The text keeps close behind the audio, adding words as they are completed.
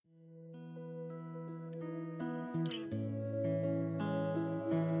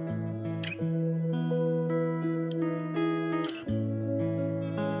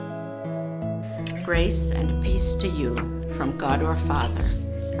Grace and peace to you from God our Father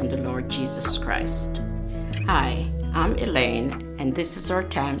and the Lord Jesus Christ. Hi, I'm Elaine, and this is our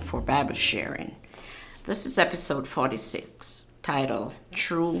time for Bible sharing. This is episode 46, titled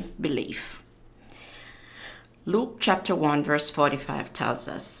True Belief. Luke chapter 1 verse 45 tells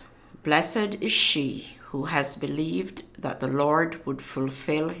us, "Blessed is she who has believed that the Lord would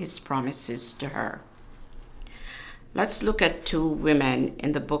fulfill his promises to her." Let's look at two women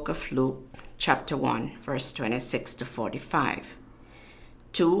in the book of Luke chapter 1 verse 26 to 45.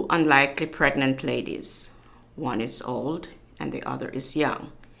 Two unlikely pregnant ladies. One is old and the other is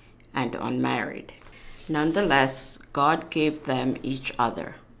young and unmarried. Nonetheless, God gave them each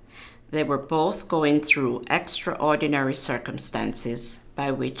other. They were both going through extraordinary circumstances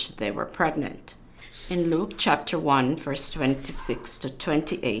by which they were pregnant. In Luke chapter 1 verse 26 to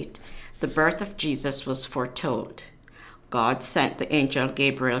 28, the birth of Jesus was foretold. God sent the angel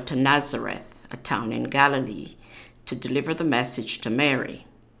Gabriel to Nazareth, a town in Galilee, to deliver the message to Mary.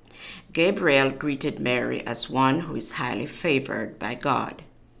 Gabriel greeted Mary as one who is highly favored by God.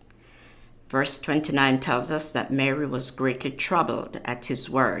 Verse 29 tells us that Mary was greatly troubled at his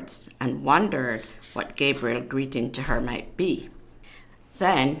words and wondered what Gabriel's greeting to her might be.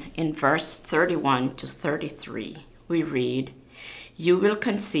 Then, in verse 31 to 33, we read, "You will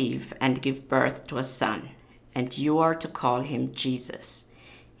conceive and give birth to a son, and you are to call him Jesus.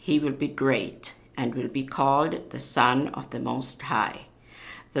 He will be great and will be called the Son of the Most High.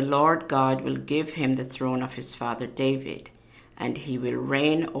 The Lord God will give him the throne of his father David, and he will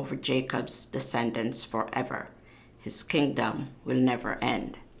reign over Jacob's descendants forever. His kingdom will never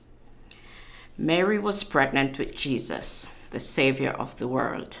end." Mary was pregnant with Jesus, the Savior of the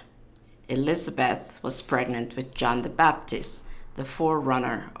world. Elizabeth was pregnant with John the Baptist, the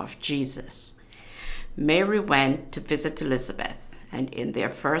forerunner of Jesus. Mary went to visit Elizabeth, and in their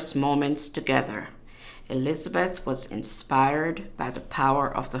first moments together, Elizabeth was inspired by the power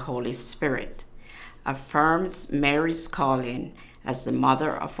of the Holy Spirit, affirms Mary's calling as the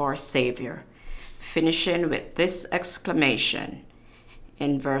mother of our Savior, finishing with this exclamation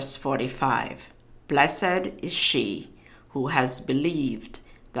in verse 45, "Blessed is she who has believed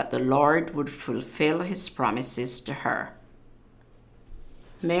that the Lord would fulfill his promises to her."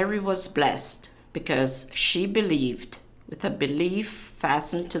 Mary was blessed because she believed with a belief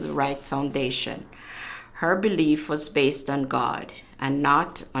fastened to the right foundation. Her belief was based on God and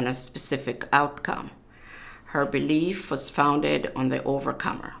not on a specific outcome. Her belief was founded on the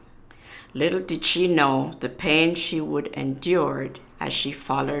overcomer. Little did she know the pain she would endure as she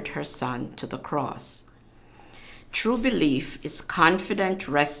followed her son to the cross. True belief is confident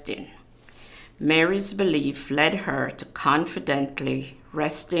resting. Mary's belief led her to confidently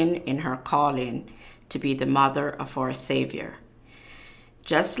resting in her calling to be the mother of our Savior.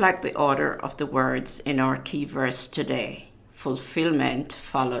 Just like the order of the words in our key verse today, fulfillment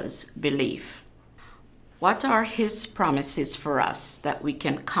follows belief. What are his promises for us that we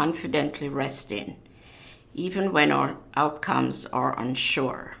can confidently rest in, even when our outcomes are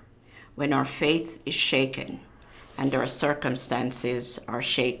unsure, when our faith is shaken, and our circumstances are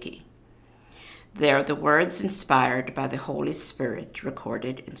shaky? They are the words inspired by the Holy Spirit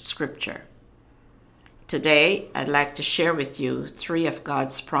recorded in Scripture. Today, I'd like to share with you 3 of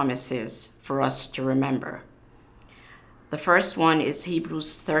God's promises for us to remember. The first one is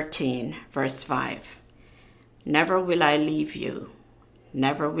Hebrews 13, verse 5. "Never will I leave you,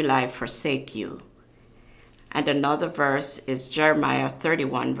 never will I forsake you." And another verse is Jeremiah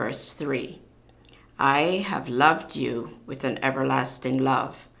 31, verse 3. "I have loved you with an everlasting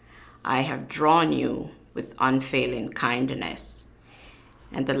love. I have drawn you with unfailing kindness."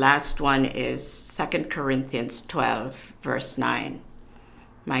 And the last one is 2 Corinthians 12, verse 9.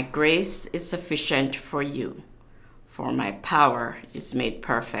 "My grace is sufficient for you, for my power is made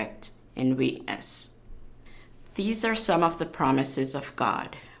perfect in weakness." These are some of the promises of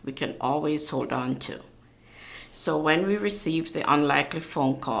God we can always hold on to. So when we receive the unlikely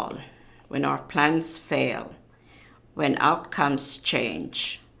phone call, when our plans fail, when outcomes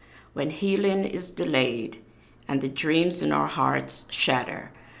change, when healing is delayed, and the dreams in our hearts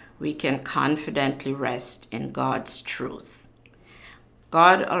shatter, we can confidently rest in God's truth.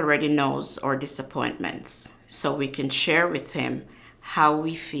 God already knows our disappointments, so we can share with him how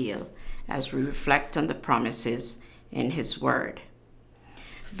we feel as we reflect on the promises in his word.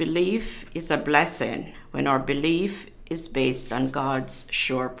 Belief is a blessing when our belief is based on God's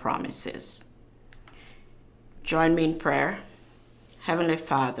sure promises. Join me in prayer. Heavenly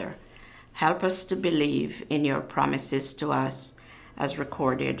Father, Help us to believe in your promises to us as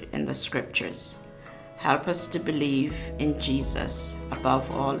recorded in the scriptures. Help us to believe in Jesus above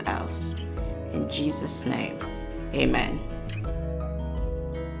all else. In Jesus' name, amen.